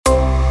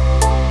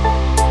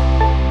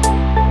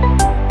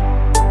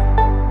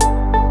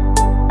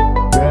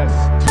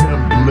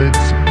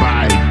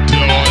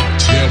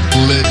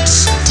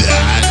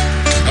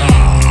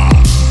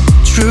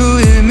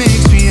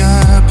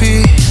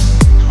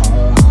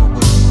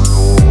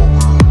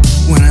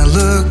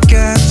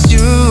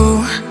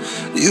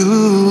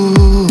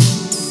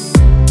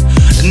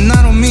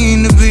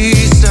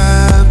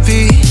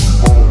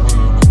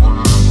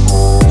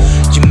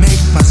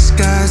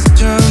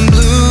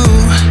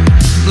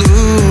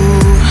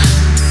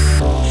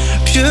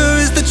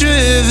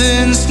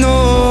driven snow.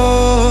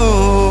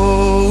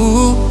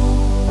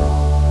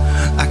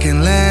 I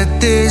can't let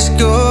this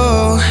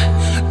go,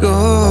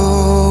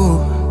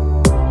 go.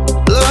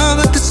 Love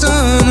like the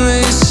sun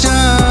rays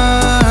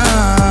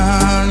shine.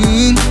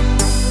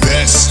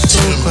 Best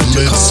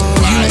templates,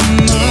 my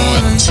door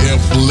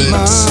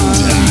templates.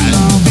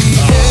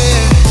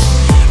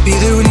 Be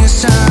there when you're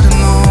sad and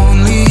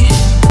lonely.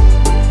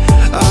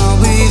 I'll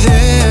be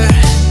there.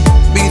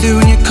 Be there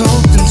when you're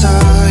cold and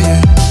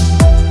tired.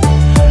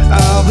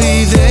 I'll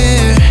be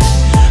there.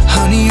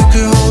 Honey, you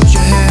can hold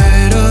your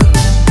head up.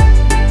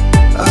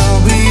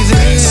 I'll be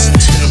there. Best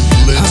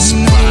templates,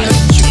 Honey, my never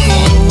let you go,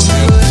 door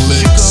never let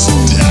you templates. go.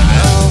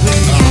 I'll be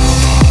there.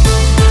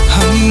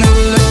 Honey,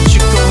 never let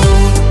you go.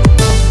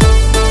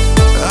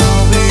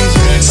 I'll be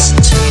there. Best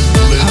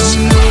templates,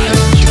 Honey, my never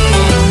let you go.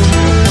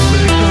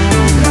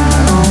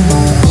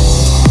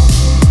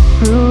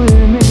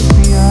 It makes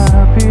me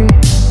happy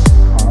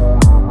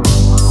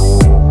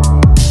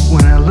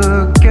when I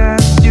look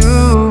at you.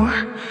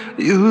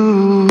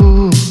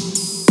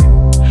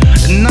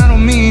 And I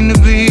don't mean to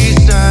be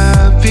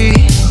sappy.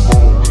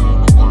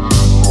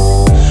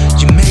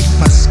 You make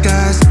my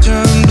skies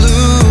turn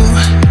blue,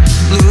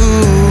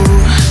 blue.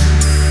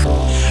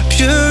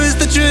 Pure as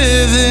the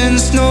driven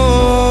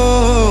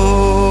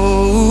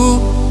snow.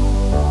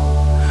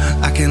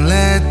 I can't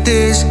let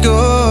this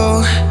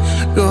go,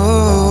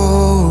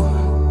 go.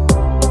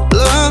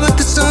 Love like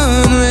the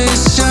sun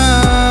rays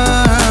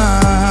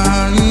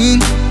shine.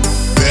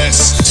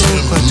 Best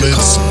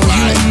templates,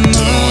 my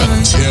door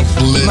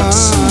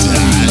templates.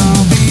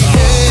 I'll be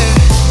there.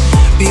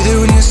 Be there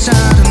when you're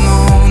sad and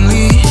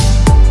lonely.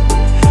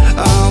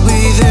 I'll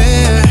be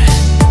there.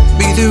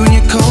 Be there when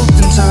you're cold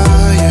and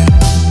tired.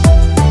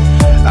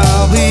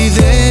 I'll be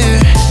there.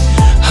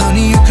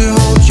 Honey, you can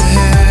hold your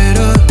head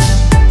up.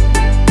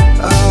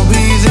 I'll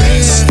be there.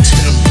 Best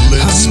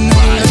templates, Honey, my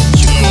never let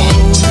you go,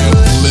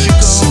 never let you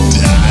templates. go.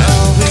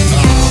 I'll be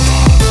there.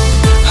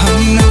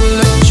 Honey, never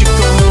let you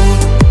go.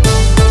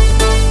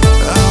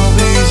 I'll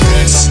be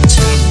there. Best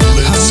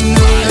templates, Honey,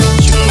 my never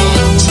let you go,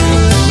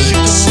 never let you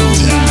templates.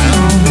 go.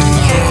 I'll be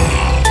there.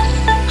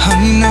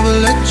 Honey, never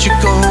let you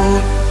go.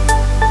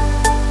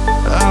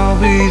 I'll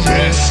be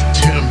there. Best